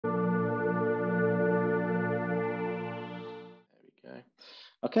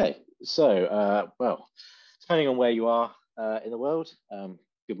Okay, so, well, depending on where you are in the world,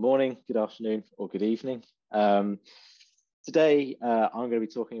 good morning, good afternoon, or good evening. Today, I'm going to be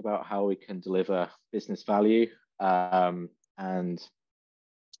talking about how we can deliver business value and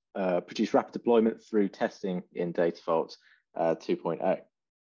produce rapid deployment through testing in Datavault 2.0.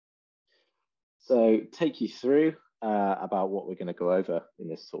 So, take you through about what we're going to go over in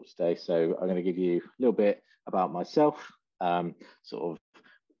this talk today. So, I'm going to give you a little bit about myself, sort of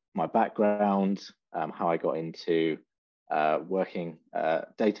my background, how I got into working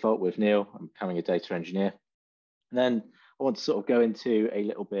Datavault with Neil. I'm becoming a data engineer. And then I want to sort of go into a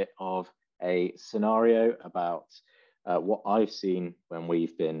little bit of a scenario about what I've seen when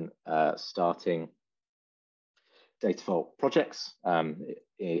we've been starting Datavault projects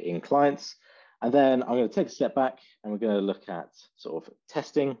in clients. And then I'm going to take a step back and we're going to look at sort of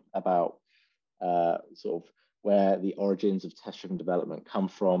testing, about sort of where the origins of test-driven development come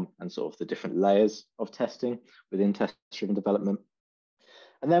from and sort of the different layers of testing within test-driven development.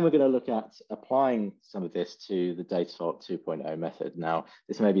 And then we're going to look at applying some of this to the Datavault 2.0 method. Now,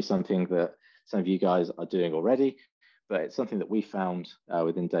 this may be something that some of you guys are doing already, but it's something that we found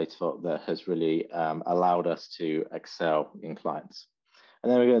within Datavault that has really allowed us to excel in clients.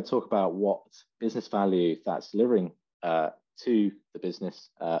 And then we're going to talk about what business value that's delivering to the business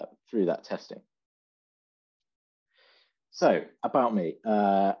through that testing. So about me.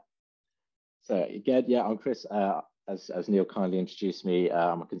 So again, yeah, I'm Chris. As Neil kindly introduced me,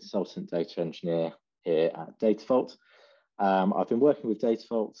 I'm a consultant data engineer here at Datavault. I've been working with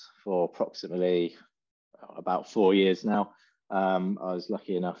Datavault for approximately about 4 years now. I was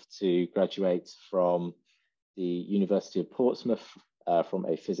lucky enough to graduate from the University of Portsmouth from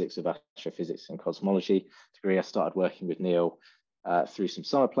a physics of astrophysics and cosmology degree. I started working with Neil through some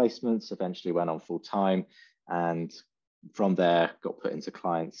summer placements, eventually went on full time, and from there got put into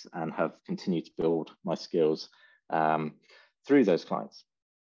clients and have continued to build my skills through those clients.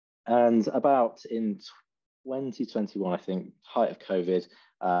 And about in 2021, I think, height of COVID,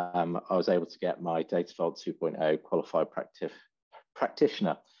 I was able to get my Datavault 2.0 qualified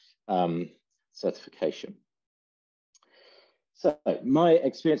practitioner certification. So my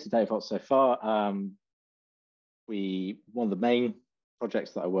experience at Datavault so far, one of the main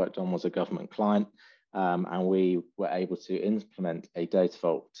projects that I worked on was a government client. And we were able to implement a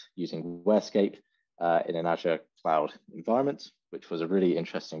Datavault using Warescape in an Azure cloud environment, which was a really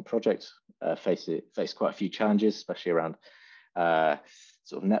interesting project. Faced quite a few challenges, especially around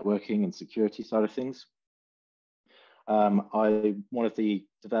sort of networking and security side of things. I'm one of the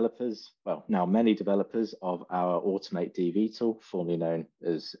developers, well, now many developers of our Automate DB tool, formerly known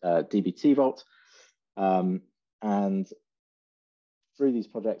as dbtvault. And through these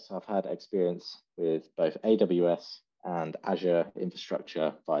projects, I've had experience with both AWS and Azure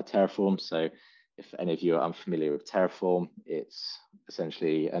infrastructure via Terraform. So if any of you are unfamiliar with Terraform, it's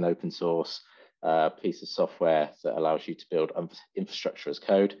essentially an open source piece of software that allows you to build infrastructure as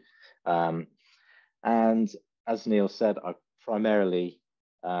code. And as Neil said, I primarily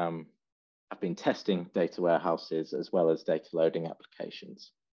have been testing data warehouses as well as data loading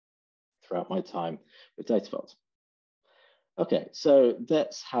applications throughout my time with Datavault. Okay, so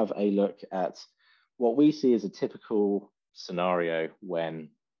let's have a look at what we see as a typical scenario when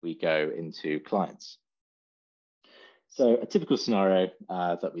we go into clients. So a typical scenario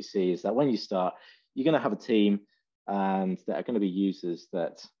that we see is that when you start, you're going to have a team and there are going to be users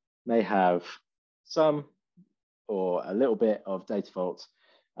that may have some or a little bit of Datavault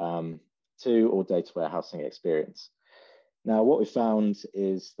 2 or data warehousing experience. Now, what we found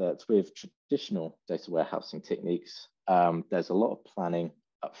is that with traditional data warehousing techniques, there's a lot of planning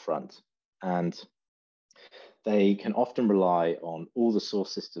up front, and they can often rely on all the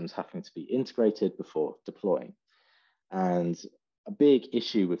source systems having to be integrated before deploying. And a big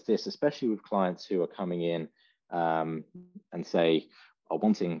issue with this, especially with clients who are coming in and say are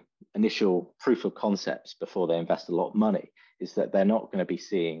wanting initial proof of concepts before they invest a lot of money, is that they're not going to be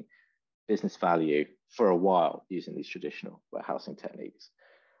seeing business value for a while using these traditional warehousing techniques.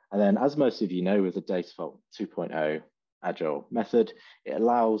 And then, as most of you know, with the Datavault 2.0 Agile method, it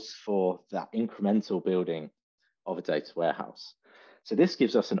allows for that incremental building of a data warehouse. So this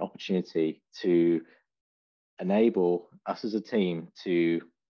gives us an opportunity to enable us as a team to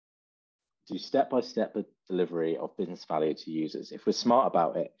do step-by-step delivery of business value to users. If we're smart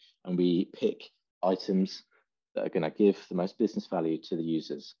about it and we pick items that are going to give the most business value to the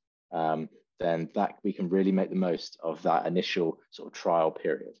users, then that we can really make the most of that initial sort of trial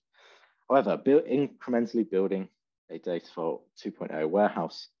period. However, incrementally building a Datavault 2.0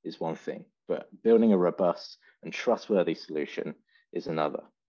 warehouse is one thing, but building a robust and trustworthy solution is another.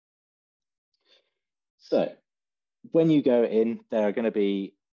 So when you go in, there are going to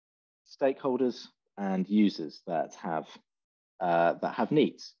be stakeholders and users that have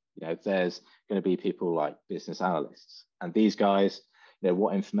needs. There's going to be people like business analysts, and these guys,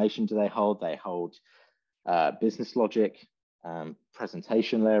 what information do they hold? They hold business logic,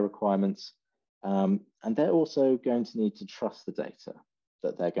 presentation layer requirements, and they're also going to need to trust the data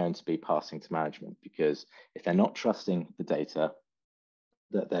that they're going to be passing to management, because if they're not trusting the data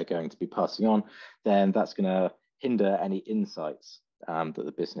that they're going to be passing on, then that's going to hinder any insights that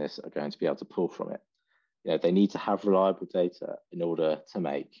the business are going to be able to pull from it. They need to have reliable data in order to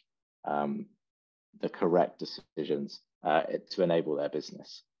make the correct decisions to enable their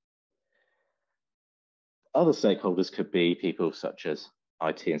business. Other stakeholders could be people such as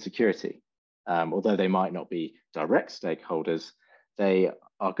IT and security. Although they might not be direct stakeholders, they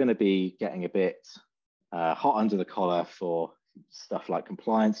are going to be getting a bit hot under the collar for stuff like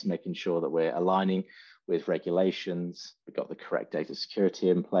compliance, making sure that we're aligning with regulations, we've got the correct data security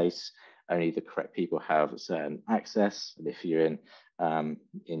in place, only the correct people have certain access. And if you're in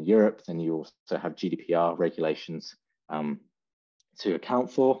Europe, then you also have GDPR regulations to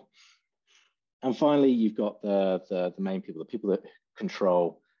account for. And finally, you've got the main people, the people that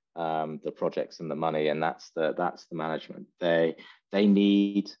control the projects and the money, and that's the management. They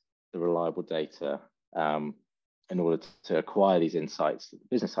need the reliable data in order to acquire these insights that the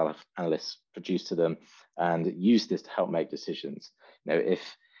business analysts produce to them and use this to help make decisions.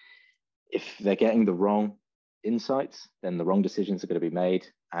 If they're getting the wrong insights, then the wrong decisions are going to be made,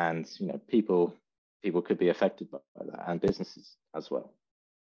 and people could be affected by that, and businesses as well.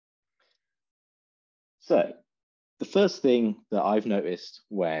 So the first thing that I've noticed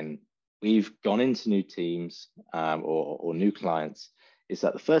when we've gone into new teams or new clients is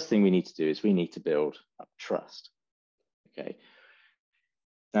that the first thing we need to do is we need to build up trust. Okay.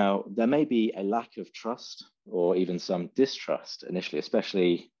 Now, there may be a lack of trust or even some distrust initially,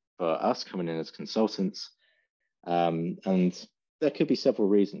 especially for us coming in as consultants. And there could be several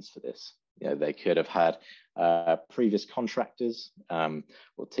reasons for this. They could have had previous contractors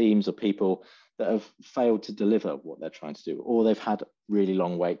or teams or people that have failed to deliver what they're trying to do, or they've had really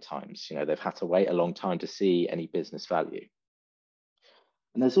long wait times. They've had to wait a long time to see any business value.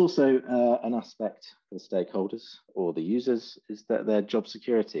 And there's also an aspect for the stakeholders or the users is that their job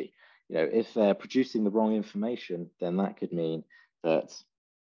security. If they're producing the wrong information, then that could mean that,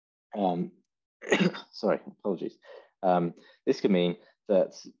 sorry, apologies. This could mean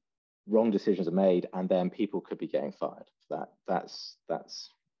that wrong decisions are made, and then people could be getting fired. That's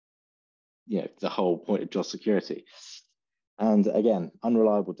the whole point of job security. And again,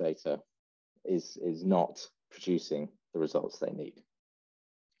 unreliable data is not producing the results they need.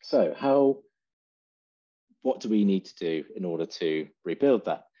 So what do we need to do in order to rebuild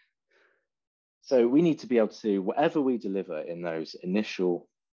that? So we need to be able to, whatever we deliver in those initial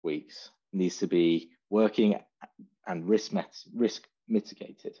weeks needs to be working and risk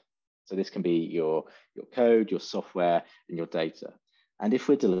mitigated. So this can be your code, your software, and your data. And if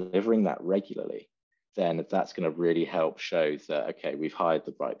we're delivering that regularly, then that's going to really help show that, okay, we've hired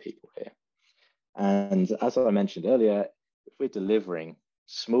the right people here. And as I mentioned earlier, if we're delivering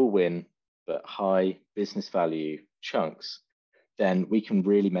small win, but high business value chunks, then we can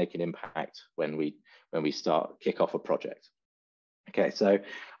really make an impact when we kick off a project. Okay, so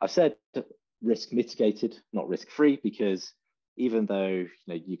I've said risk mitigated, not risk free, because even though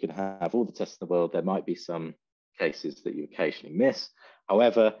you can have all the tests in the world, there might be some cases that you occasionally miss.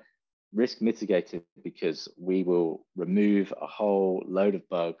 However, risk mitigated because we will remove a whole load of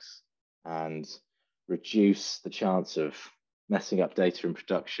bugs and reduce the chance of messing up data in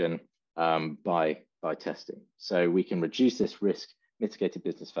production by testing. So we can reduce this risk mitigated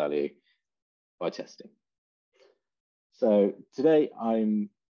business value by testing. So today I'm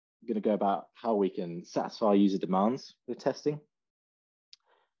going to go about how we can satisfy user demands with testing.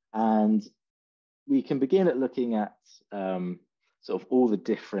 And we can begin at looking at sort of all the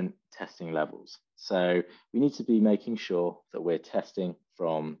different testing levels. So we need to be making sure that we're testing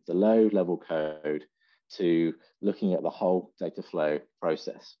from the low level code to looking at the whole data flow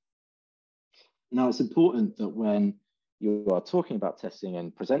process. Now, it's important that when you are talking about testing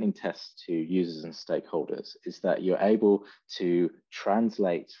and presenting tests to users and stakeholders is that you're able to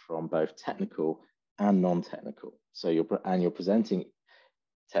translate from both technical and non-technical. So you're presenting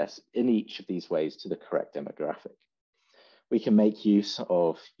tests in each of these ways to the correct demographic. We can make use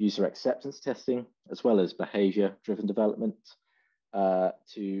of user acceptance testing as well as behavior-driven development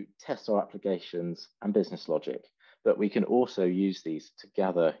to test our applications and business logic, but we can also use these to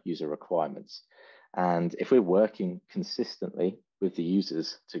gather user requirements. And if we're working consistently with the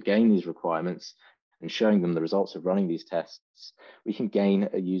users to gain these requirements and showing them the results of running these tests, we can gain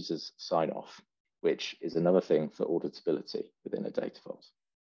a user's sign-off, which is another thing for auditability within a data vault.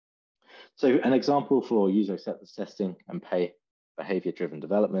 So an example for user acceptance testing and behavior-driven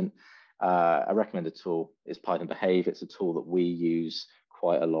development, a recommended tool is Python Behave. It's a tool that we use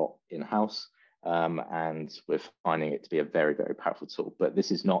quite a lot in-house, and we're finding it to be a very, very powerful tool. But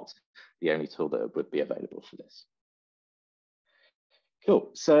this is not the only tool that would be available for this. Cool.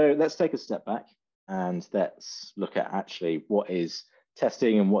 So let's take a step back and let's look at actually what is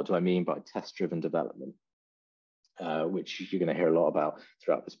testing and what do I mean by test-driven development, which you're going to hear a lot about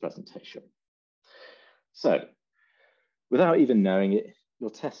throughout this presentation. So without even knowing it, you're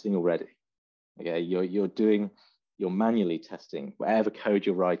testing already. Okay, you're manually testing whatever code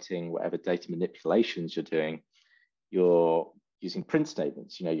you're writing, whatever data manipulations you're doing. You're using print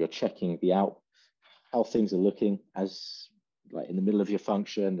statements. You're checking how things are looking as like in the middle of your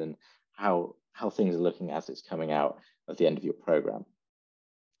function, and how things are looking as it's coming out at the end of your program.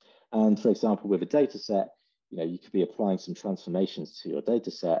 And for example, with a data set, you could be applying some transformations to your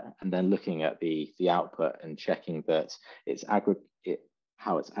data set and then looking at the output and checking that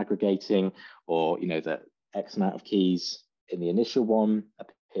how it's aggregating, or that X amount of keys in the initial one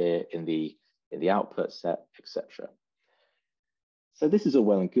appear in the output set, etc. So this is all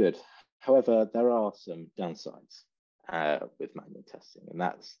well and good. However, there are some downsides with manual testing, and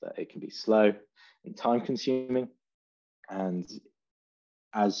that's that it can be slow and time consuming. And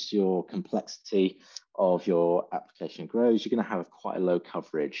as your complexity of your application grows, you're going to have quite a low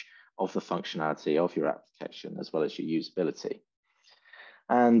coverage of the functionality of your application as well as your usability.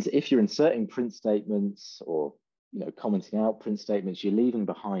 And if you're inserting print statements or commenting out print statements, you're leaving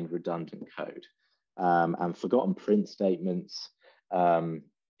behind redundant code and forgotten print statements.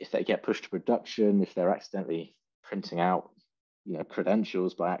 If they get pushed to production, if they're accidentally printing out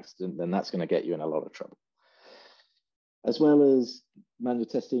credentials by accident, then that's going to get you in a lot of trouble. As well as manual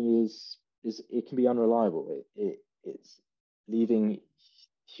testing it can be unreliable. It's leaving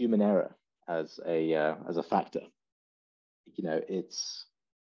human error as a factor. It's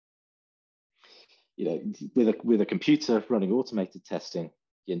with a computer running automated testing,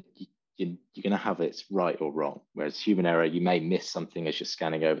 you're going to have it's right or wrong. Whereas human error, you may miss something as you're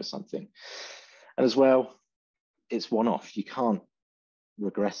scanning over something. And as well, it's one-off. You can't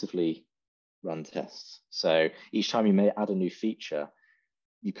regressively run tests. So each time you may add a new feature,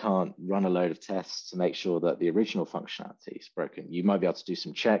 you can't run a load of tests to make sure that the original functionality is broken. You might be able to do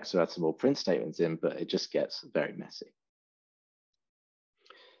some checks or add some more print statements in, but it just gets very messy.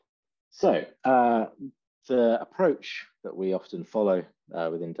 So the approach that we often follow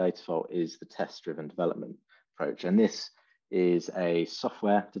within Datavault is the test-driven development approach. And this is a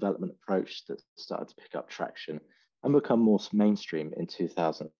software development approach that started to pick up traction and become more mainstream in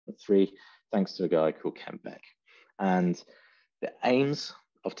 2003, thanks to a guy called Ken Beck. And the aims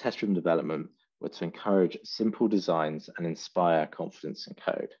of test-driven development were to encourage simple designs and inspire confidence in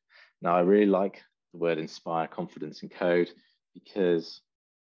code. Now, I really like the word inspire confidence in code because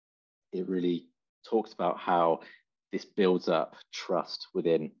it really talks about how this builds up trust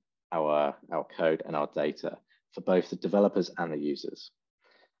within our code and our data for both the developers and the users.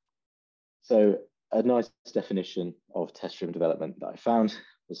 So a nice definition of test-driven development that I found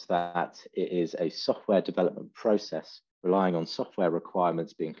was that it is a software development process relying on software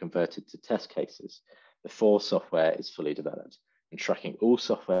requirements being converted to test cases before software is fully developed, and tracking all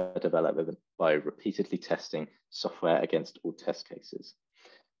software development by repeatedly testing software against all test cases.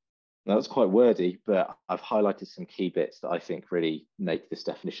 Now, that's quite wordy, but I've highlighted some key bits that I think really make this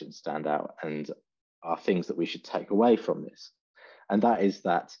definition stand out and are things that we should take away from this. And that is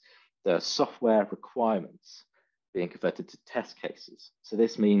that the software requirements being converted to test cases. So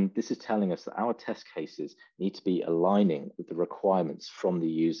this is telling us that our test cases need to be aligning with the requirements from the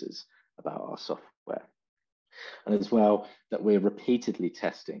users about our software. And as well, that we're repeatedly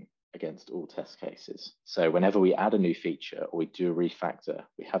testing against all test cases. So whenever we add a new feature or we do a refactor,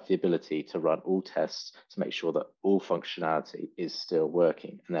 we have the ability to run all tests to make sure that all functionality is still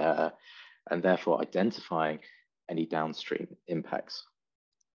working, and therefore identifying any downstream impacts.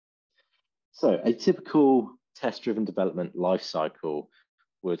 So a typical test-driven development lifecycle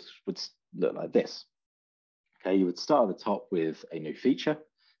would look like this. Okay, you would start at the top with a new feature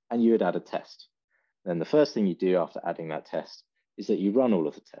and you would add a test. Then the first thing you do after adding that test is that you run all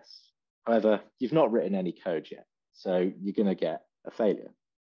of the tests. However, you've not written any code yet, so you're going to get a failure,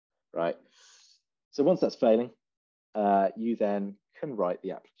 right? So once that's failing, you then can write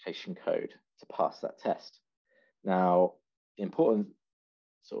the application code to pass that test. Now, important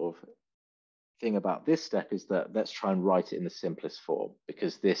sort of thing about this step is that let's try and write it in the simplest form,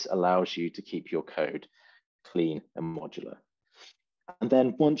 because this allows you to keep your code clean and modular. And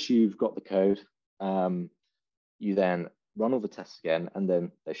then once you've got the code, you then run all the tests again, and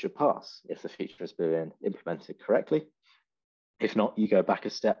then they should pass if the feature has been implemented correctly. If not, you go back a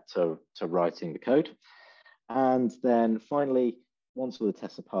step to writing the code. And then finally, once all the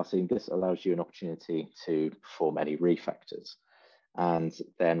tests are passing, this allows you an opportunity to perform any refactors. And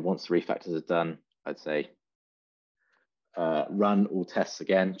then once the refactors are done, I'd say run all tests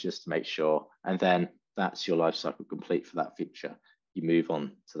again just to make sure. And then that's your lifecycle complete for that feature. You move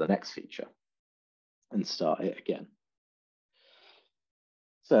on to the next feature and start it again.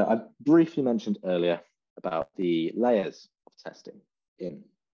 So I briefly mentioned earlier about the layers of testing in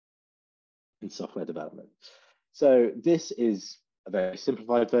software development. So this is a very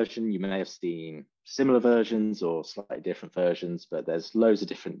simplified version. You may have seen similar versions or slightly different versions, but there's loads of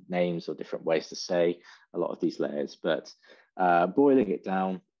different names or different ways to say a lot of these layers. But boiling it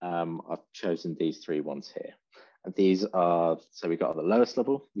down, I've chosen these three ones here. And these are, so we got at the lowest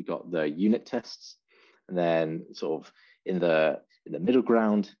level, we got the unit tests, and then sort of in the middle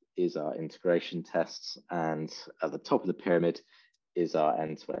ground is our integration tests, and at the top of the pyramid is our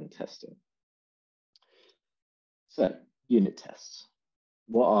end-to-end testing. So unit tests.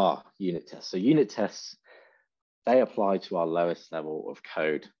 What are unit tests? So unit tests, they apply to our lowest level of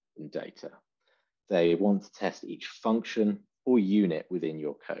code and data. They want to test each function or unit within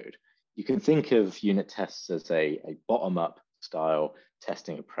your code. You can think of unit tests as a bottom-up style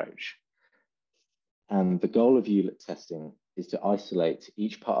testing approach. And the goal of unit testing is to isolate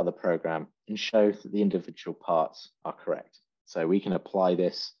each part of the program and show that the individual parts are correct. So we can apply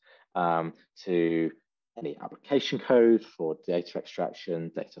this to any application code for data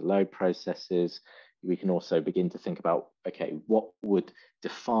extraction, data load processes. We can also begin to think about, okay, what would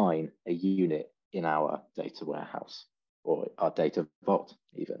define a unit in our data warehouse or our data vault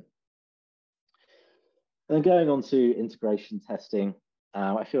even. And then going on to integration testing,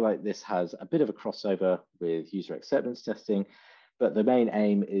 I feel like this has a bit of a crossover with user acceptance testing, but the main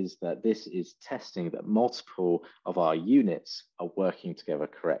aim is that this is testing that multiple of our units are working together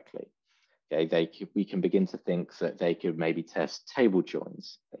correctly. Okay, we can begin to think that they could maybe test table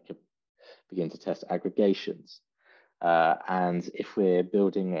joins. They could begin to test aggregations. And if we're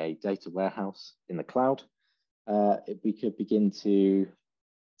building a data warehouse in the cloud, we could begin to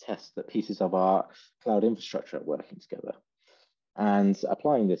test that pieces of our cloud infrastructure are working together. And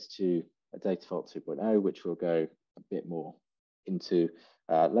applying this to a Datavault 2.0, which we'll go a bit more into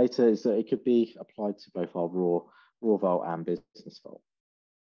later, is that it could be applied to both our raw vault and business vault.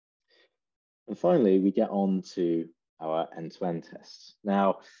 And finally, we get on to our end-to-end tests.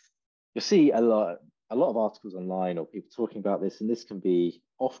 Now, you'll see a lot of articles online or people talking about this, and this can be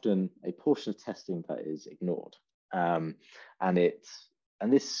often a portion of testing that is ignored. And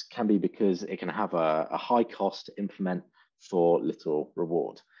this can be because it can have a high cost to implement for little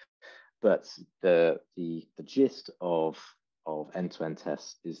reward. But the gist of end-to-end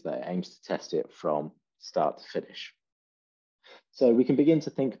tests is that it aims to test it from start to finish. So we can begin to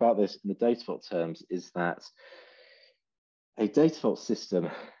think about this in the Datavault terms, is that a Datavault system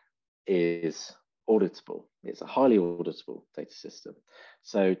is auditable. It's a highly auditable data system.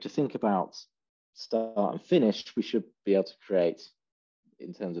 So to think about start and finish, we should be able to create,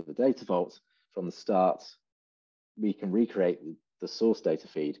 in terms of the Datavault, from the start, we can recreate the source data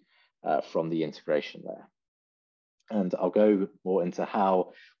feed from the integration layer. And I'll go more into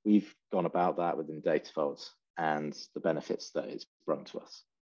how we've gone about that within Datavault and the benefits that it's brought to us.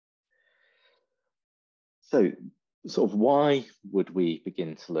 So sort of why would we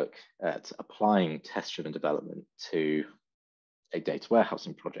begin to look at applying test-driven development to a data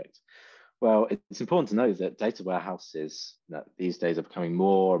warehousing project? Well, it's important to know that data warehouses these days are becoming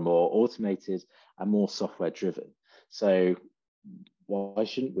more and more automated and more software driven. So why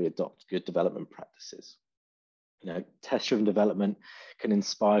shouldn't we adopt good development practices? Test-driven development can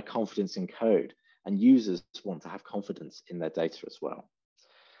inspire confidence in code, and users want to have confidence in their data as well.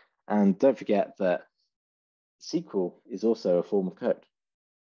 And don't forget that SQL is also a form of code.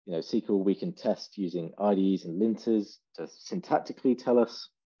 SQL we can test using IDEs and linters to syntactically tell us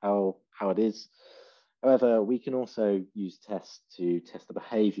how it is. However, we can also use tests to test the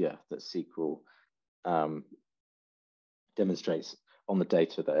behavior that SQL demonstrates on the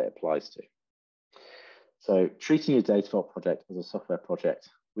data that it applies to. So treating your Datavault project as a software project,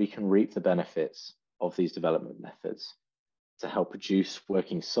 we can reap the benefits of these development methods to help produce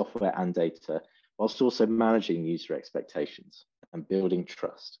working software and data, whilst also managing user expectations and building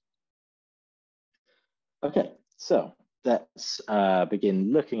trust. Okay, so let's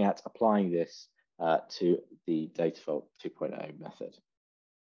begin looking at applying this to the Datavault 2.0 method.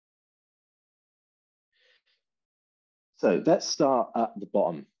 So let's start at the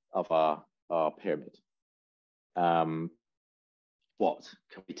bottom of our pyramid. What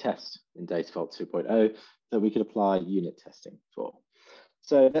can we test in Datavault 2.0 that we could apply unit testing for?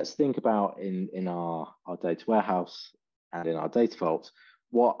 So let's think about in our data warehouse and in our data vault,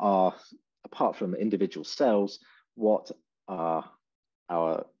 what are, apart from individual cells, what are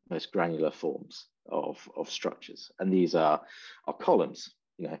our most granular forms of structures? And these are columns,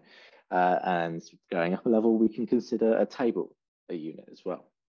 you know, and going up a level, we can consider a table a unit as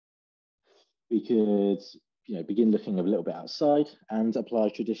well. We could, you know, begin looking a little bit outside and apply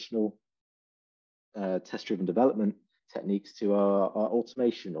traditional test-driven development techniques to our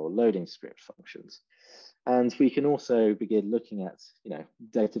automation or loading script functions. And we can also begin looking at, you know,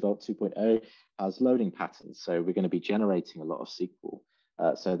 Datavault 2.0 as loading patterns. So we're going to be generating a lot of SQL.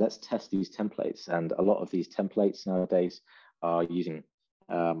 So let's test these templates. And a lot of these templates nowadays are using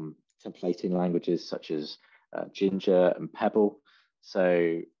templating languages such as Ginger and Pebble.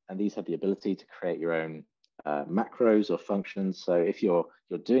 So, and these have the ability to create your own macros or functions. So if you're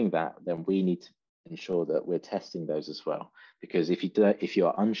doing that, then we need to ensure that we're testing those as well. Because if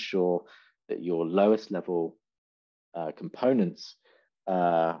you're unsure that your lowest level components,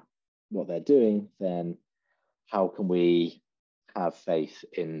 what they're doing, then how can we have faith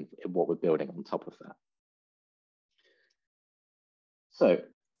in what we're building on top of that? So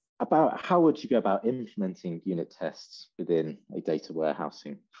about how would you go about implementing unit tests within a data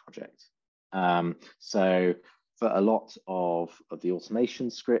warehousing project? So for a lot of the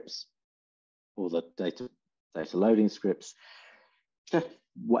automation scripts or the data loading scripts, just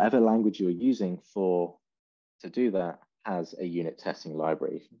whatever language you're using to do that has a unit testing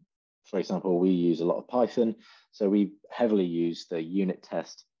library. For example, we use a lot of Python, so we heavily use the unit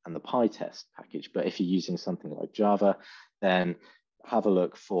test and the PyTest package. But if you're using something like Java, then have a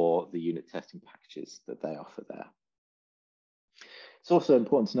look for the unit testing packages that they offer there. It's also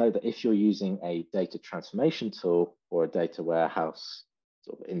important to know that if you're using a data transformation tool or a data warehouse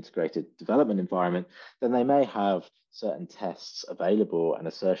sort of integrated development environment, then they may have certain tests available and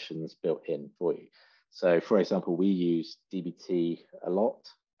assertions built in for you. So for example, we use dbt a lot,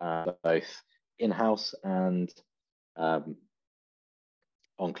 both in-house and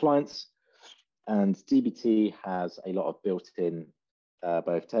on clients. And dbt has a lot of built-in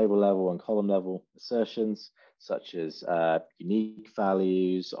both table level and column level assertions, such as unique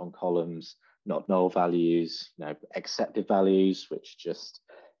values on columns, not null values, you know, accepted values, which just,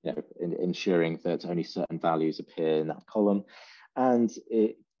 you know, ensuring that only certain values appear in that column. And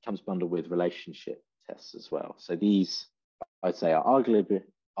it comes bundled with relationship tests as well. So these, I'd say, are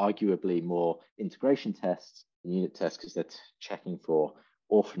arguably more integration tests than unit tests, because they're checking for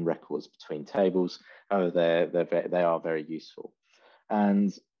orphan records between tables. However, they are very useful.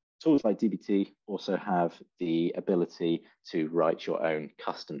 And tools like dbt also have the ability to write your own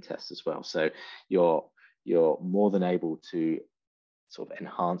custom tests as well. So you're more than able to sort of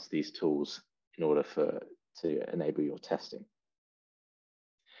enhance these tools in order to enable your testing.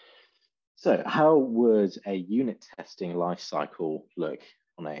 So how would a unit testing lifecycle look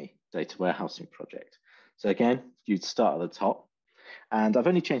on a data warehousing project? So again, you'd start at the top, and I've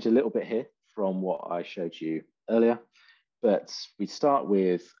only changed a little bit here from what I showed you earlier, but we start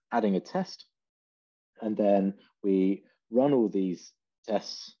with adding a test, and then we run all these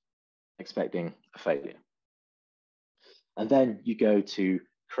tests expecting a failure. And then you go to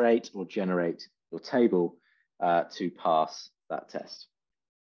create or generate your table to pass that test.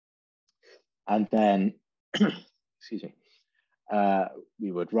 And then, excuse me,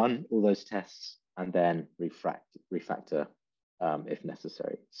 we would run all those tests and then refactor if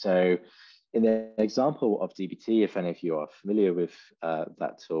necessary. So in the example of dbt, if any of you are familiar with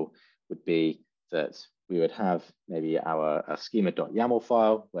that tool, would be that we would have maybe our schema.yaml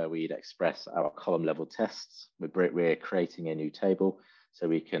file where we'd express our column level tests. We're creating a new table, so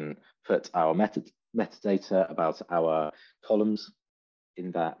we can put our metadata about our columns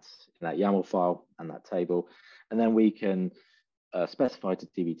in that YAML file and that table, and then we can specify to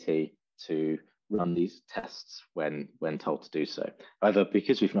dbt to run these tests when told to do so. However,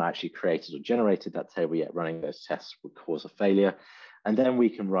 because we've not actually created or generated that table yet, running those tests would cause a failure. And then we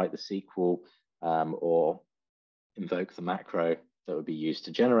can write the SQL or invoke the macro that would be used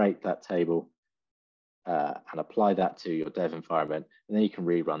to generate that table and apply that to your dev environment. And then you can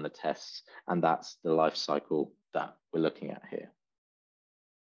rerun the tests. And that's the life cycle that we're looking at here.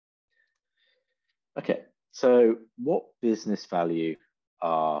 Okay, so what business value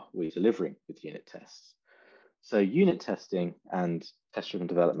are we delivering with unit tests? So unit testing and test-driven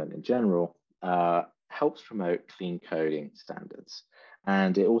development in general helps promote clean coding standards.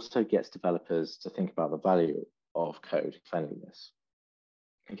 And it also gets developers to think about the value of code cleanliness.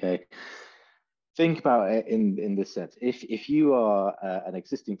 Okay, think about it in this sense. If you are an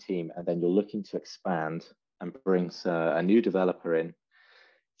existing team and then you're looking to expand and bring a new developer in,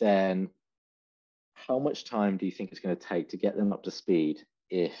 then how much time do you think it's going to take to get them up to speed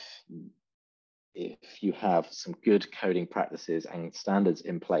if you have some good coding practices and standards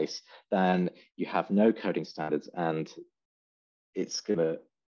in place, then you have no coding standards and it's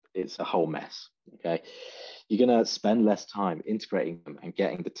a whole mess. Okay, you're going to spend less time integrating them and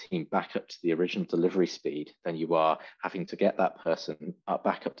getting the team back up to the original delivery speed than you are having to get that person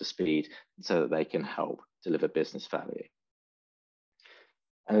back up to speed so that they can help deliver business value.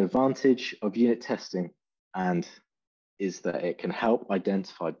 An advantage of unit testing is that it can help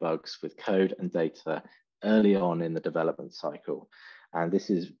identify bugs with code and data early on in the development cycle. And this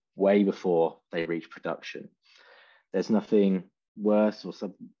is way before they reach production. There's nothing worse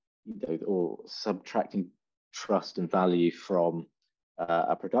or subtracting trust and value from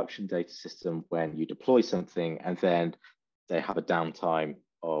a production data system when you deploy something and then they have a downtime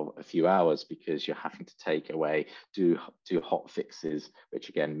of a few hours because you're having to take away, do hot fixes, which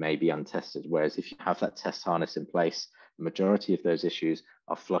again may be untested. Whereas if you have that test harness in place, the majority of those issues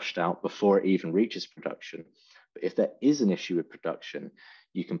are flushed out before it even reaches production. But if there is an issue with production,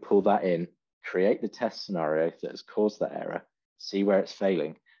 you can pull that in, create the test scenario that has caused that error, see where it's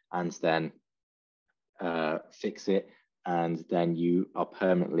failing, and then fix it. And then you are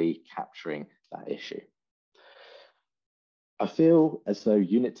permanently capturing that issue. I feel as though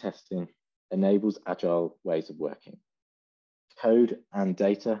unit testing enables agile ways of working. Code and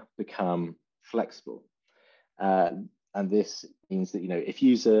data become flexible. And this means that, if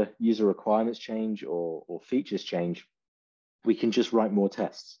user requirements change or features change, we can just write more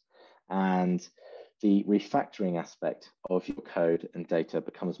tests. And the refactoring aspect of your code and data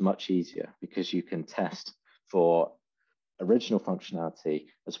becomes much easier because you can test for original functionality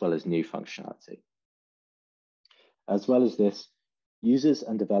as well as new functionality. As well as this, users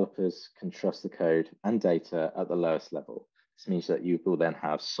and developers can trust the code and data at the lowest level. This means that you will then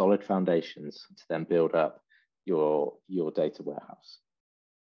have solid foundations to then build up your data warehouse.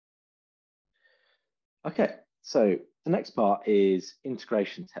 Okay, so the next part is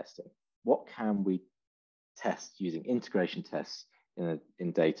integration testing. What can we test using integration tests in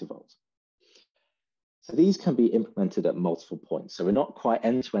Datavault? So these can be implemented at multiple points. So we're not quite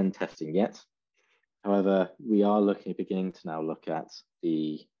end-to-end testing yet. However, we are beginning to now look at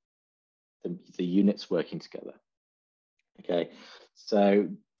the units working together. Okay, so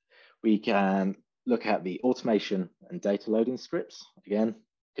we can look at the automation and data loading scripts again,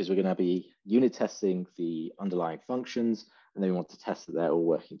 because we're going to be unit testing the underlying functions, and then we want to test that they're all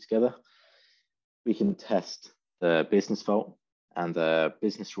working together. We can test the business vault and the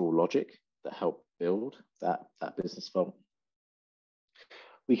business rule logic that help build that business vault.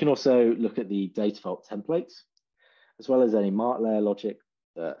 We can also look at the Datavault templates, as well as any mark layer logic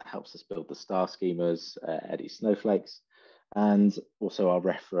that helps us build the star schemas, any snowflakes, and also our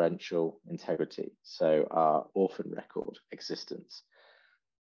referential integrity, so our orphan record existence,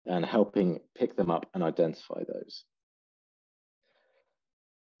 and helping pick them up and identify those.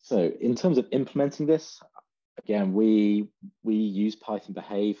 So in terms of implementing this, again, we use Python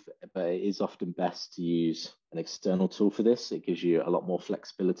Behave, but it is often best to use an external tool for this. It gives you a lot more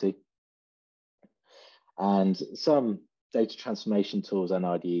flexibility. And some data transformation tools and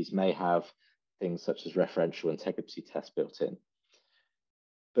IDEs may have things such as referential integrity tests built in.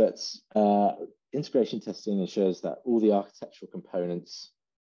 But integration testing ensures that all the architectural components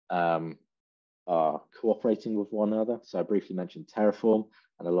are cooperating with one another. So I briefly mentioned Terraform,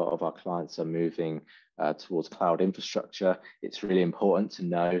 and a lot of our clients are moving towards cloud infrastructure. It's really important to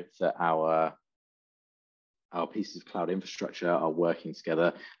know that our pieces of cloud infrastructure are working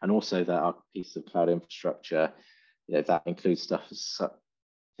together, and also that our pieces of cloud infrastructure, that includes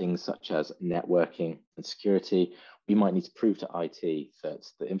things such as networking and security. We might need to prove to IT that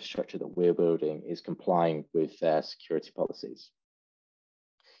the infrastructure that we're building is complying with their security policies.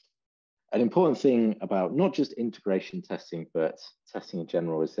 An important thing about not just integration testing, but testing in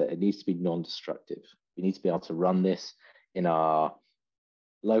general, is that it needs to be non-destructive. We need to be able to run this in our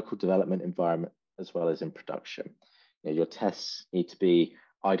local development environment as well as in production. Your tests need to be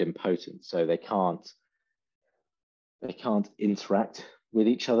idempotent, so they can't interact with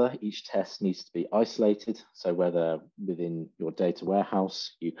each other. Each test needs to be isolated. So whether within your data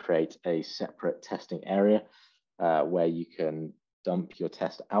warehouse, you create a separate testing area where you can dump your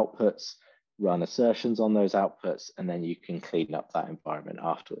test outputs, run assertions on those outputs, and then you can clean up that environment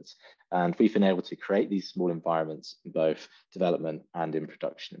afterwards. And we've been able to create these small environments in both development and in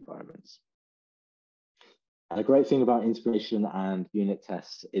production environments. And a great thing about integration and unit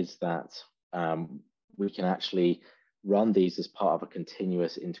tests is that we can actually run these as part of a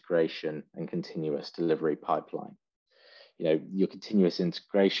continuous integration and continuous delivery pipeline. You know, your continuous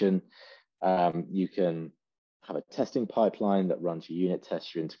integration, you can have a testing pipeline that runs your unit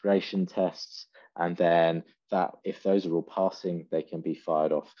tests, your integration tests, and then that, if those are all passing, they can be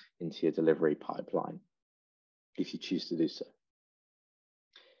fired off into your delivery pipeline if you choose to do so.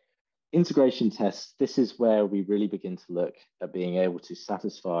 Integration tests, this is where we really begin to look at being able to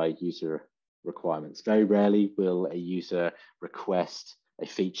satisfy user requirements. Very rarely will a user request a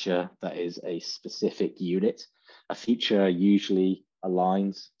feature that is a specific unit. A feature usually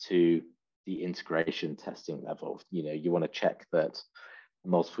aligns to the integration testing level. You know, you want to check that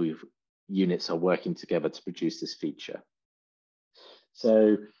multiple units are working together to produce this feature.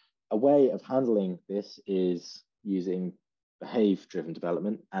 So a way of handling this is using behave-driven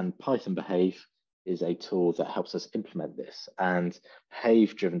development, and Python Behave is a tool that helps us implement this. And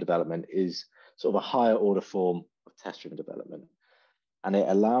behave-driven development is sort of a higher order form of test-driven development. And it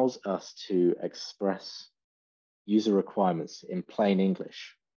allows us to express user requirements in plain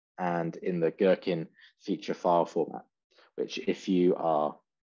English and in the Gherkin feature file format, which if you are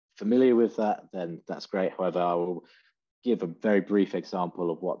familiar with that, then that's great. However, I will give a very brief example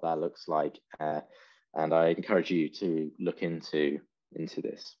of what that looks like. And I encourage you to look into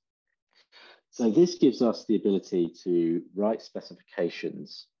this. So this gives us the ability to write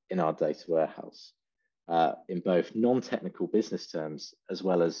specifications in our data warehouse in both non-technical business terms as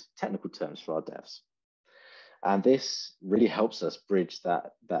well as technical terms for our devs. And this really helps us bridge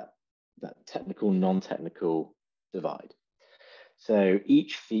that technical, non-technical divide. So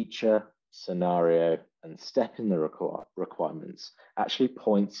each feature, scenario, and step in the requirements actually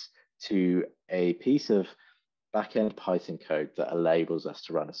points to a piece of backend Python code that enables us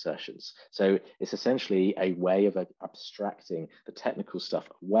to run assertions. So it's essentially a way of abstracting the technical stuff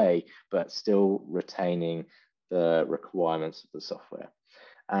away, but still retaining the requirements of the software.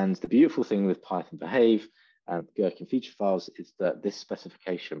 And the beautiful thing with Python Behave and Gherkin feature files is that this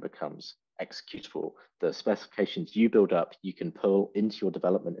specification becomes executable. The specifications you build up, you can pull into your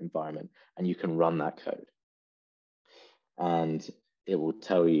development environment and you can run that code. And it will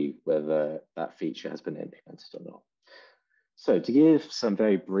tell you whether that feature has been implemented or not. So to give some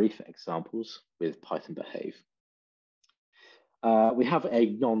very brief examples with Python Behave, we have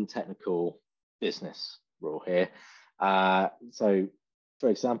a non-technical business rule here. So for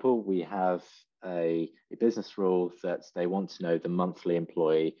example, we have a business rule that they want to know the monthly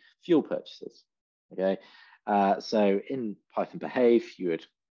employee fuel purchases, okay? So in Python Behave, you would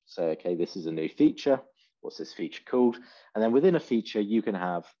say, okay, this is a new feature. What's this feature called? And then within a feature, you can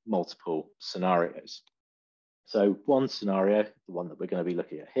have multiple scenarios. So one scenario, the one that we're going to be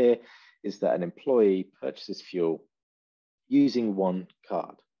looking at here, is that an employee purchases fuel using one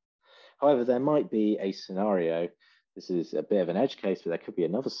card. However, there might be a scenario, this is a bit of an edge case, but there could be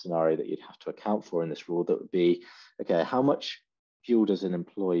another scenario that you'd have to account for in this rule that would be, okay, how much fuel does an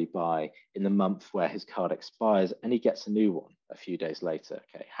employee buy in the month where his card expires and he gets a new one a few days later?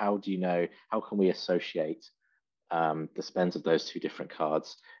 Okay, how do you know, how can we associate the spends of those two different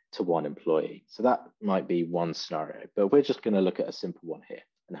cards to one employee? So that might be one scenario, but we're just going to look at a simple one here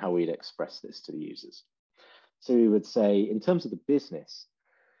and how we'd express this to the users. So we would say, in terms of the business,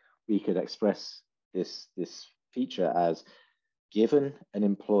 we could express this feature as, given an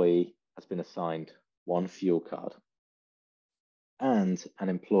employee has been assigned one fuel card and an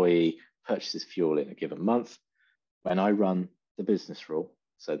employee purchases fuel in a given month, when I run the business rule,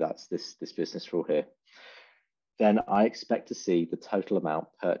 so that's this business rule here, then I expect to see the total amount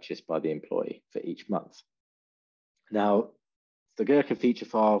purchased by the employee for each month. Now, the Gherkin feature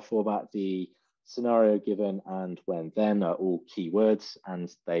file format, the scenario given and when then are all keywords, and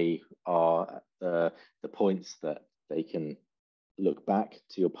they are the points that they can look back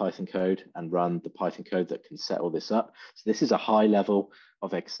to your Python code and run the Python code that can set all this up. So this is a high level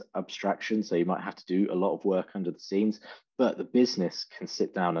of abstraction, so you might have to do a lot of work under the scenes, but the business can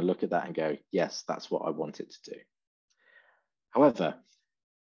sit down and look at that and go, yes, that's what I want it to do. However,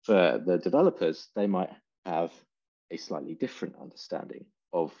 for the developers, they might have a slightly different understanding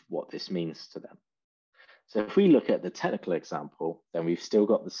of what this means to them. So if we look at the technical example, then we've still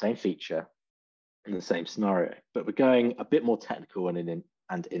got the same feature in the same scenario, but we're going a bit more technical and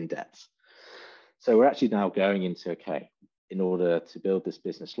in depth. So we're actually now going into, okay, in order to build this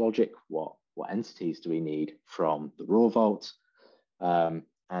business logic, what entities do we need from the raw vault? And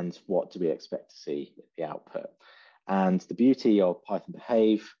and what do we expect to see at the output. And the beauty of Python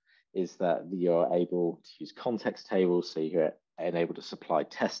Behave is that you're able to use context tables, so you're able to supply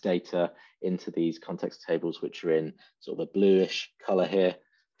test data into these context tables, which are in sort of a bluish color here.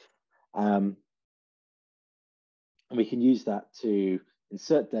 And we can use that to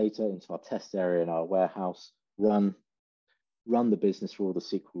insert data into our test area in our warehouse, run the business rule, the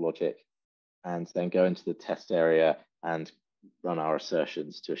SQL logic, and then go into the test area and run our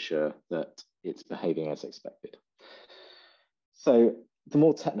assertions to assure that it's behaving as expected. So the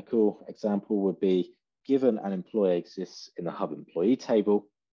more technical example would be, given an employee exists in the hub employee table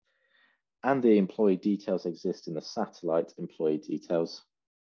and the employee details exist in the satellite employee details,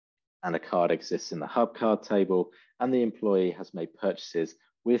 and a card exists in the hub card table, and the employee has made purchases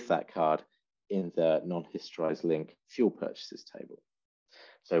with that card in the non-historized link fuel purchases table.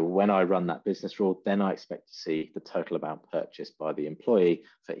 So when I run that business rule, then I expect to see the total amount purchased by the employee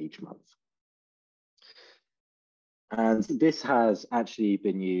for each month. And this has actually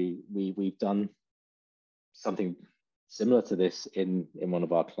been we've done something similar to this in one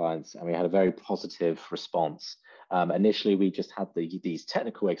of our clients, and we had a very positive response. Initially, we just had these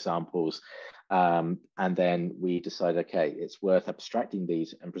technical examples, and then we decided, okay, it's worth abstracting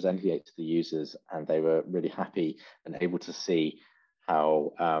these and presenting it to the users, and they were really happy and able to see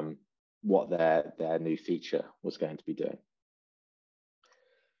how what their new feature was going to be doing.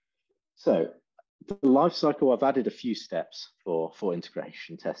 So the life cycle, I've added a few steps for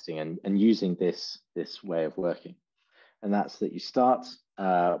integration testing and using this way of working. And that's that you start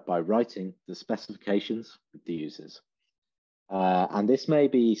by writing the specifications with the users. And this may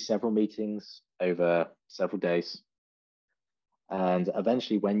be several meetings over several days. And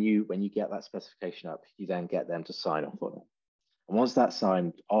eventually when you get that specification up, you then get them to sign off on it. And once that's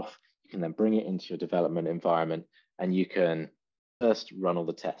signed off, you can then bring it into your development environment and you can first run all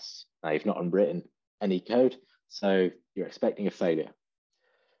the tests. Now you've not unwritten any code, so you're expecting a failure.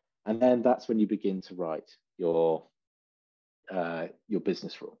 And then that's when you begin to write your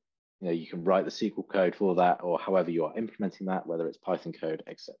business rule. You know, you can write the SQL code for that, or however you are implementing that, whether it's Python code,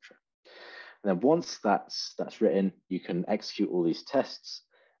 etc. And then once that's written, you can execute all these tests,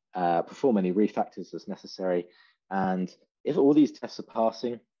 perform any refactors as necessary, and if all these tests are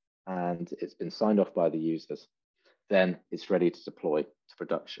passing and it's been signed off by the users, then it's ready to deploy to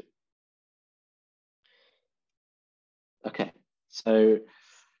production. Okay, so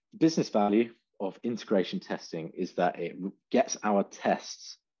the business value of integration testing is that it gets our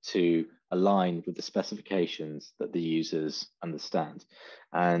tests to align with the specifications that the users understand.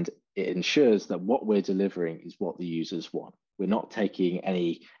 And it ensures that what we're delivering is what the users want. We're not taking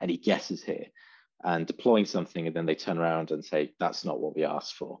any guesses here and deploying something and then they turn around and say, that's not what we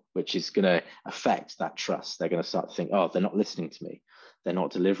asked for, which is going to affect that trust. They're going to start to think, oh, they're not listening to me. They're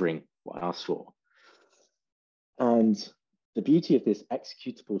not delivering what I asked for. And the beauty of this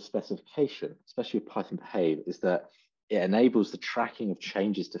executable specification, especially with Python Behave, is that it enables the tracking of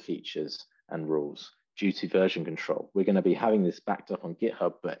changes to features and rules due to version control. We're going to be having this backed up on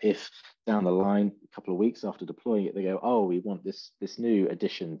GitHub, but if down the line, a couple of weeks after deploying it, they go, oh, we want this new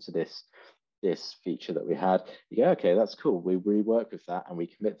addition to this feature that we had, you go, okay, that's cool. We rework with that and we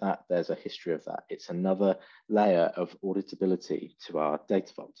commit that. There's a history of that. It's another layer of auditability to our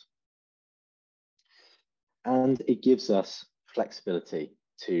Datavault. And it gives us flexibility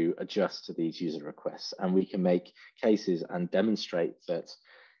to adjust to these user requests. And we can make cases and demonstrate that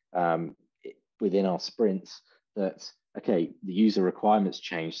within our sprints that, okay, the user requirements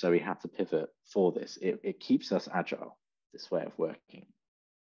change, so we have to pivot for this. It keeps us agile, this way of working.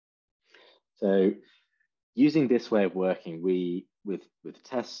 So using this way of working, with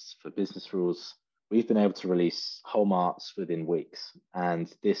tests for business rules, we've been able to release whole marts within weeks.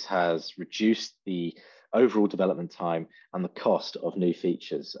 And this has reduced the overall development time and the cost of new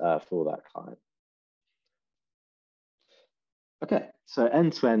features for that client. Okay, so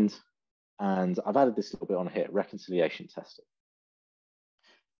end-to-end, and I've added this a little bit on here, reconciliation testing.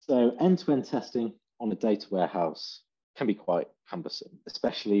 So end-to-end testing on a data warehouse can be quite cumbersome,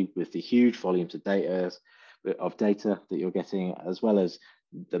 especially with the huge volumes of data that you're getting, as well as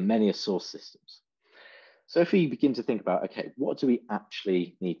the many source systems. So if we begin to think about, okay, what do we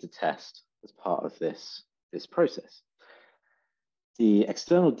actually need to test as part of this process? The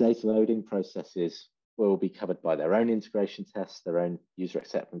external data loading processes will be covered by their own integration tests, their own user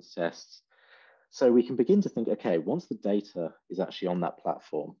acceptance tests. So we can begin to think, okay, once the data is actually on that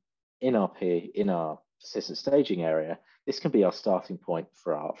platform, in our persistent staging area, this can be our starting point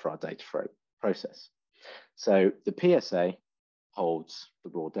for our data flow process. So the PSA holds the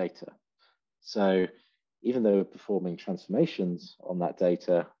raw data. So even though we're performing transformations on that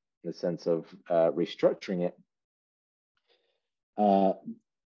data in the sense of restructuring it,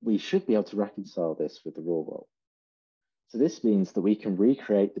 we should be able to reconcile this with the raw vault. So this means that we can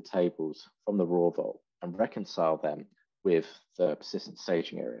recreate the tables from the raw vault and reconcile them with the persistent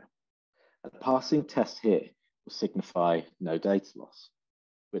staging area. A passing test here will signify no data loss,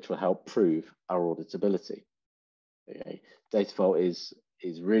 which will help prove our auditability. Okay. Datavault is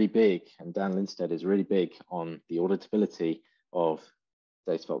really big, and Dan Lindstedt is really big on the auditability of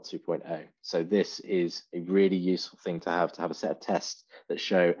Datavault 2.0. So this is a really useful thing to have a set of tests that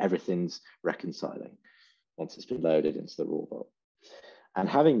show everything's reconciling once it's been loaded into the raw vault. And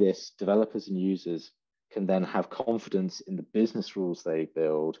having this, developers and users can then have confidence in the business rules they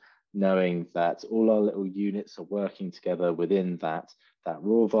build, knowing that all our little units are working together within that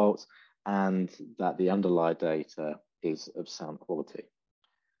raw vault, and that the underlying data is of sound quality.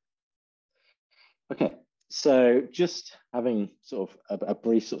 Okay, so just having sort of a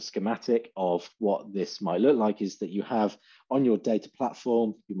brief sort of schematic of what this might look like is that you have on your data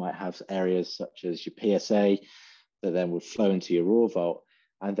platform, you might have areas such as your PSA that then would flow into your raw vault,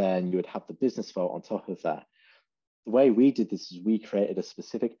 and then you would have the business vault on top of that. The way we did this is we created a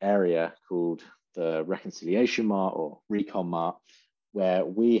specific area called the reconciliation mart or recon mart, where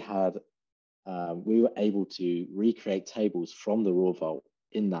we were able to recreate tables from the raw vault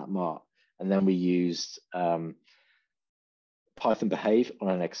in that mart. And then we used Python behave on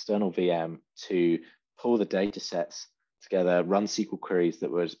an external VM to pull the data sets together, run SQL queries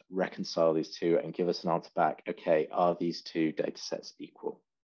that would reconcile these two and give us an answer back. Okay, are these two data sets equal?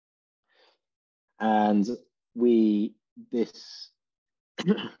 And this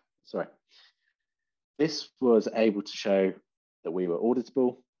was able to show that we were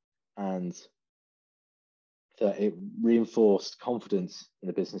auditable, and that it reinforced confidence in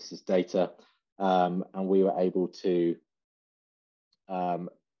the business's data, and we were able to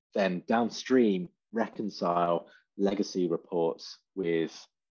then downstream reconcile legacy reports with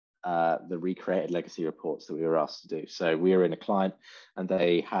the recreated legacy reports that we were asked to do. So we were in a client and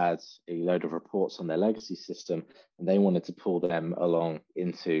they had a load of reports on their legacy system, and they wanted to pull them along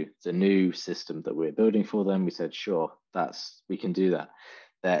into the new system that we're building for them. We said, sure, we can do that.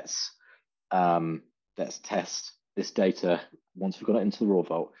 Let's test this data once we've got it into the raw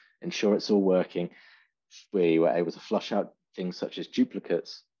vault, ensure it's all working. We were able to flush out things such as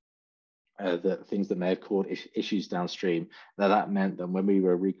duplicates, the things that may have caused issues downstream. Now that meant that when we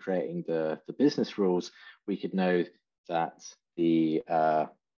were recreating the business rules, we could know that the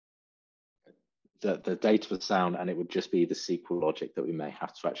data was sound, and it would just be the SQL logic that we may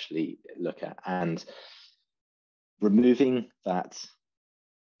have to actually look at. And removing that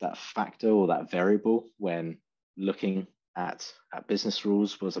factor or that variable when looking at business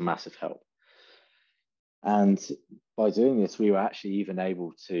rules was a massive help. And by doing this, we were actually even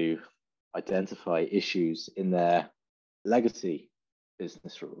able to identify issues in their legacy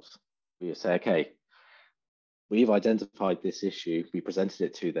business rules. We would say, okay, we've identified this issue, we presented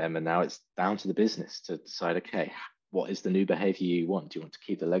it to them, and now it's down to the business to decide, okay, what is the new behavior you want? Do you want to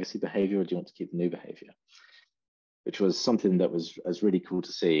keep the legacy behavior, or do you want to keep the new behavior? Which was something that was really cool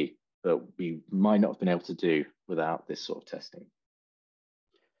to see, but we might not have been able to do without this sort of testing.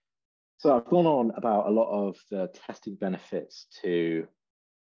 So I've gone on about a lot of the testing benefits to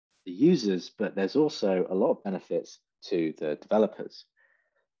the users, but there's also a lot of benefits to the developers.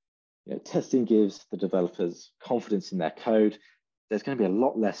 Testing gives the developers confidence in their code. There's going to be a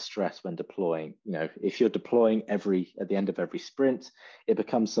lot less stress when deploying. If you're deploying at the end of every sprint, it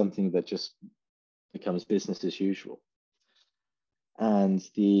becomes something that just becomes business as usual. And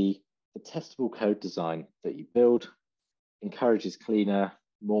the testable code design that you build encourages cleaner,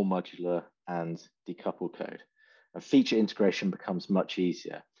 more modular, and decoupled code. And feature integration becomes much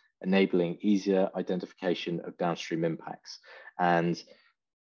easier, enabling easier identification of downstream impacts. And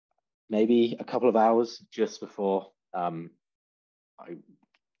maybe a couple of hours just before I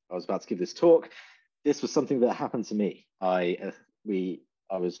was about to give this talk, this was something that happened to me. I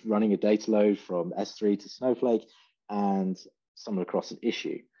was running a data load from S3 to Snowflake and stumbled across an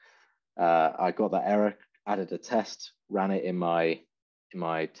issue. I got that error, added a test, ran it in my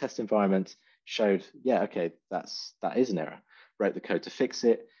test environment, showed, yeah, okay, that is an error. Wrote the code to fix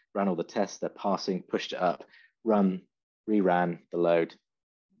it, ran all the tests, they're passing, pushed it up, reran the load,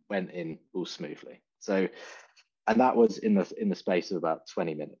 went in all smoothly. So, and that was in the space of about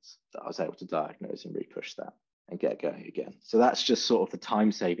 20 minutes that I was able to diagnose and repush that and get going again. So that's just sort of the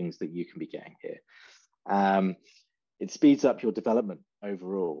time savings that you can be getting here. It speeds up your development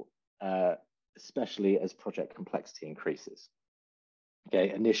overall, especially as project complexity increases.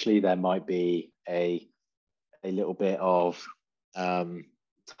 Okay, initially there might be a a little bit of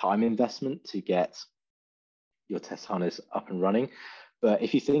time investment to get your test harness up and running. But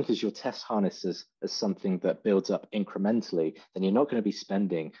if you think as your test harness as something that builds up incrementally, then you're not going to be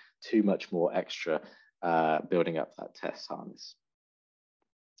spending too much more extra building up that test harness.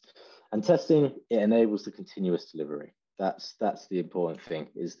 And testing, it enables the continuous delivery. That's the important thing,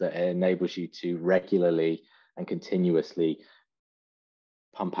 is that it enables you to regularly and continuously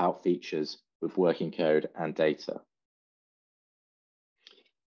pump out features with working code and data.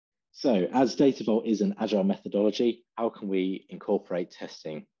 So as Datavault is an agile methodology, how can we incorporate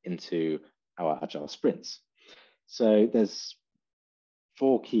testing into our agile sprints? So there's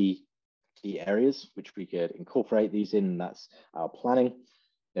 4 key areas which we could incorporate these in, and that's our planning.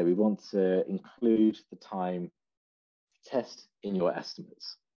 Now, we want to include the time to test in your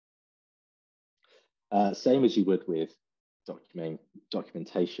estimates. Same as you would with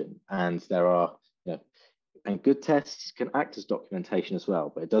documentation. And there are, and good tests can act as documentation as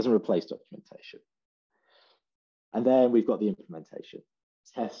well, but it doesn't replace documentation. And then we've got the implementation.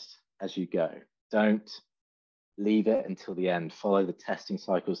 Test as you go. Don't leave it until the end. Follow the testing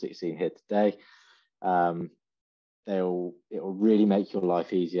cycles that you've seen here today. It'll really make your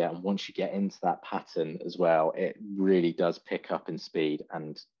life easier. And once you get into that pattern as well, it really does pick up in speed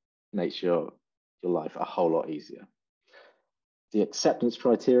and makes your life a whole lot easier. The acceptance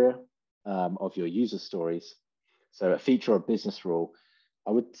criteria of your user stories. So a feature or business rule,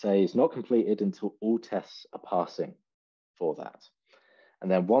 I would say, is not completed until all tests are passing for that.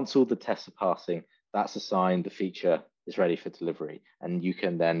 And then once all the tests are passing, that's a sign the feature is ready for delivery. And you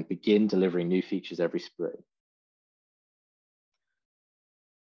can then begin delivering new features every sprint.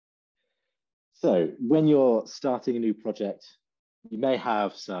 So when you're starting a new project, you may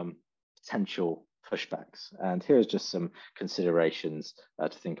have some potential pushbacks. And here's just some considerations to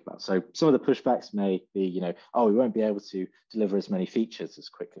think about. So some of the pushbacks may be, oh, we won't be able to deliver as many features as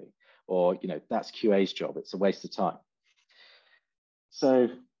quickly, or, that's QA's job. It's a waste of time. So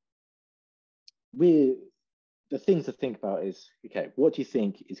the thing to think about is, okay, what do you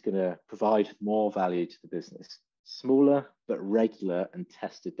think is going to provide more value to the business? Smaller but regular and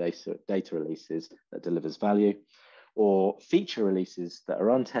tested data releases that delivers value, or feature releases that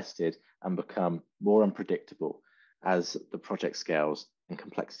are untested and become more unpredictable as the project scales and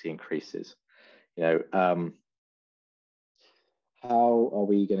complexity increases. How are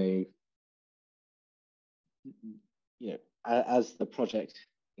we going to, as the project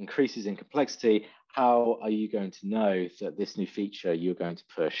increases in complexity, how are you going to know that this new feature you're going to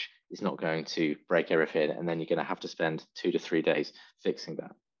push is not going to break everything, and then you're going to have to spend 2 to 3 days fixing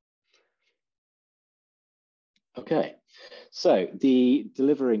that? Okay, so the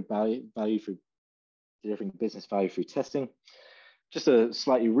delivering business value through testing. Just a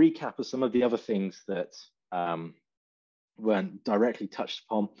slightly recap of some of the other things that weren't directly touched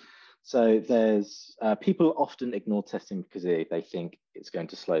upon. So there's people often ignore testing because they think it's going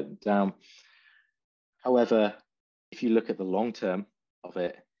to slow them down. However, if you look at the long term of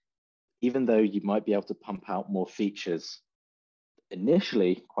it, even though you might be able to pump out more features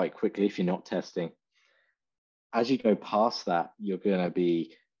initially quite quickly if you're not testing, as you go past that, you're going to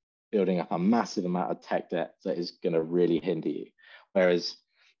be building up a massive amount of tech debt that is going to really hinder you. Whereas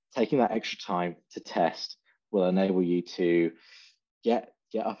taking that extra time to test will enable you to get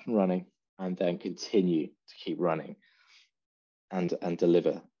up and running and then continue to keep running and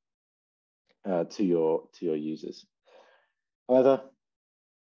deliver to your users. However,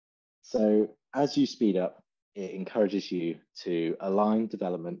 so as you speed up, it encourages you to align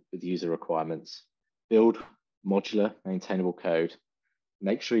development with user requirements, build modular, maintainable code,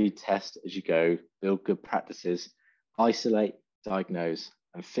 make sure you test as you go, build good practices, isolate, diagnose,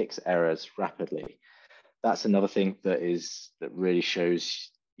 and fix errors rapidly. That's another thing that really shows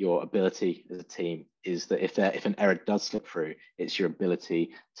your ability as a team, is that if an error does slip through, it's your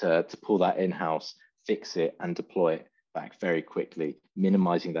ability to pull that in-house, fix it, and deploy it back very quickly,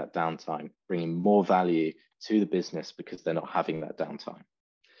 minimizing that downtime, bringing more value to the business because they're not having that downtime.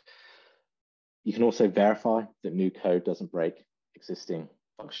 You can also verify that new code doesn't break existing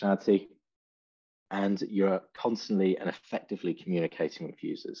functionality, and you're constantly and effectively communicating with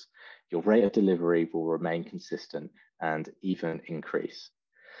users. Your rate of delivery will remain consistent and even increase.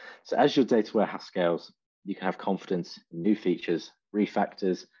 So as your data warehouse scales, you can have confidence in new features,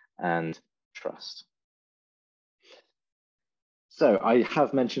 refactors, and trust. So I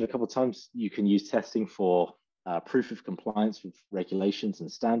have mentioned a couple of times you can use testing for proof of compliance with regulations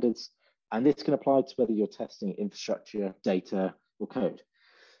and standards. And this can apply to whether you're testing infrastructure, data, or code.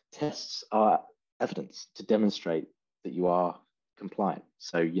 Tests are evidence to demonstrate that you are compliant.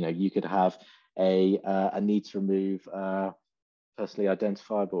 So, you could have a need to remove personally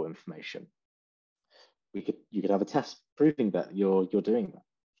identifiable information. You could have a test proving that you're doing that.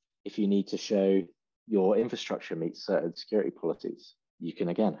 If you need to show your infrastructure meets certain security policies, you can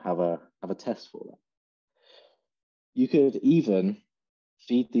again have a test for that. You could even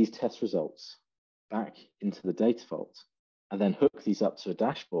feed these test results back into the data vault and then hook these up to a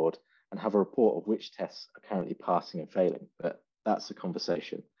dashboard and have a report of which tests are currently passing and failing. But that's a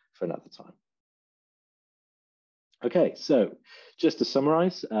conversation for another time. Okay, so just to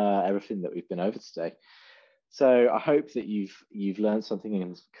summarize everything that we've been over today. So I hope that you've learned something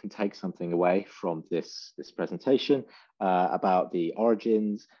and can take something away from this presentation about the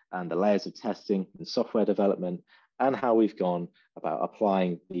origins and the layers of testing and software development, and how we've gone about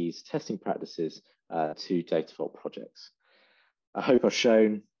applying these testing practices to Datavault projects. I hope I've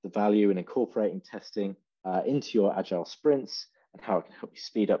shown the value in incorporating testing into your agile sprints and how it can help you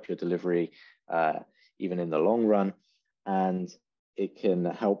speed up your delivery even in the long run, and it can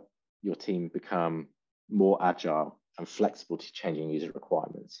help your team become more agile and flexible to changing user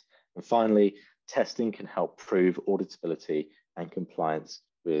requirements. And finally, testing can help prove auditability and compliance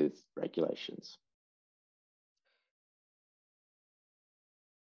with regulations.